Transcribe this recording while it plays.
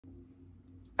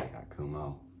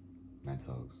Kumo,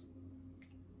 Mentos.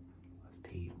 Let's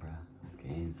peep, bruh. Let's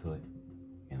get into it.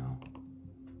 You know,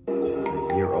 this is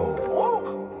a year old.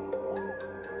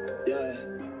 Yeah.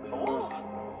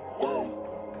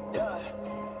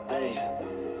 Hey.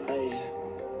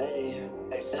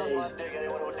 Hey, suck my dick,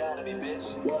 anyone who down to me,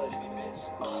 bitch. What?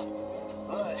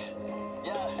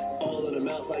 All in the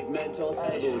mouth like Mentos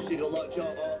edibles. She gon' lock jaw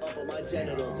all up on my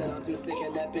genitals. And I'm too sick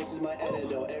and that bitch is my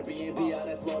antidote. Every EP out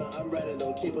in Florida, I'm ready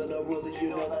though. Keeping a ruler, you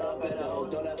know that I'm better. Oh,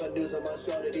 don't have a news on my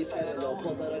shoulder, be setting low.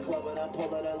 Pulls out a club and I'm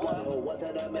pulling a level. What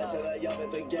did I mention that y'all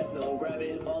been forget no?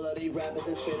 Grabbing all of these rappers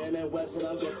and spinning in webs and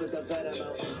I'm just with the venom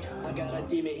out. I got a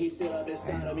demon, he sit up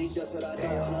inside of me just that I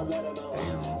don't wanna let him out.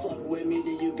 Fuck with me,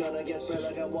 then you gonna get spread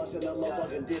like I'm washing the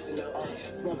motherfucking dishes now.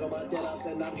 Smoke on my dead ops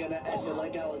and I'm gonna ash it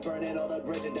like I was burning all the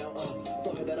bridges down.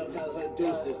 Fucking that I'm tired of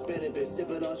deuces. Spinning bitch,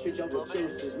 sipping on street jungle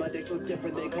juices. My dick's so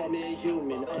different, they call me a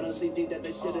human. Honestly think that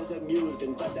this shit is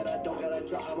amusing. Fact that I don't gotta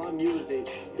try my music.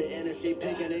 The industry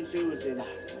picking and choosing.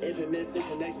 If it misses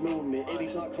the next movement. If he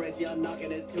talk crazy, I'm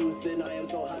knocking his tooth in. I am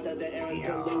so hot that the air is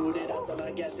polluted. I'm so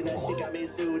not guessing that shit got me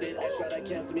suited. Extra that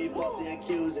cancel me falsely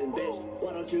accusing, bitch.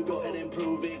 Why don't you go ahead and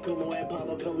prove it? Kumo and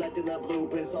Pablo collecting the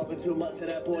blueprints. Talking too much to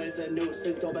that boy is a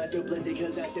nuisance. Go back to Blizzy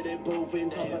cause that shit improving.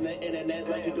 Talk on the internet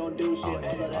like you gon' do shit. All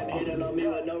of them hating on me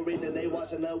with no reason. They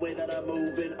watching the way that I'm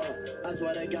moving. I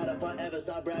swear to God if I ever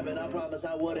stop rapping, I promise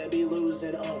I wouldn't be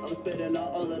losing. I'm spitting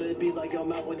out all of the beats like your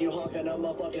mouth when you hawking a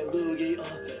motherfucking loogie.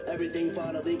 Everything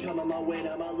finally coming my way.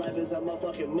 Now my life is a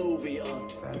motherfucking movie. I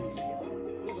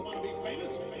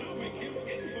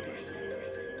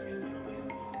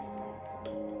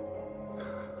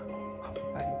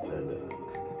said that.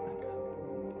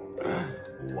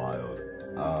 Wild.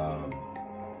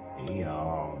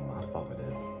 Damn, I fuck with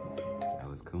this. That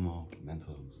was Kumo,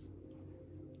 Mentos.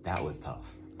 That was tough.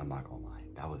 I'm not gonna lie.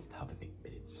 That was tough as a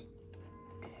bitch.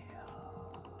 Damn.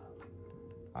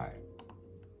 Alright.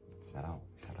 Shout out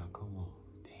Kumo.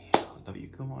 Damn. W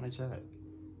Kumo in the chat.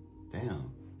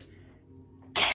 Damn.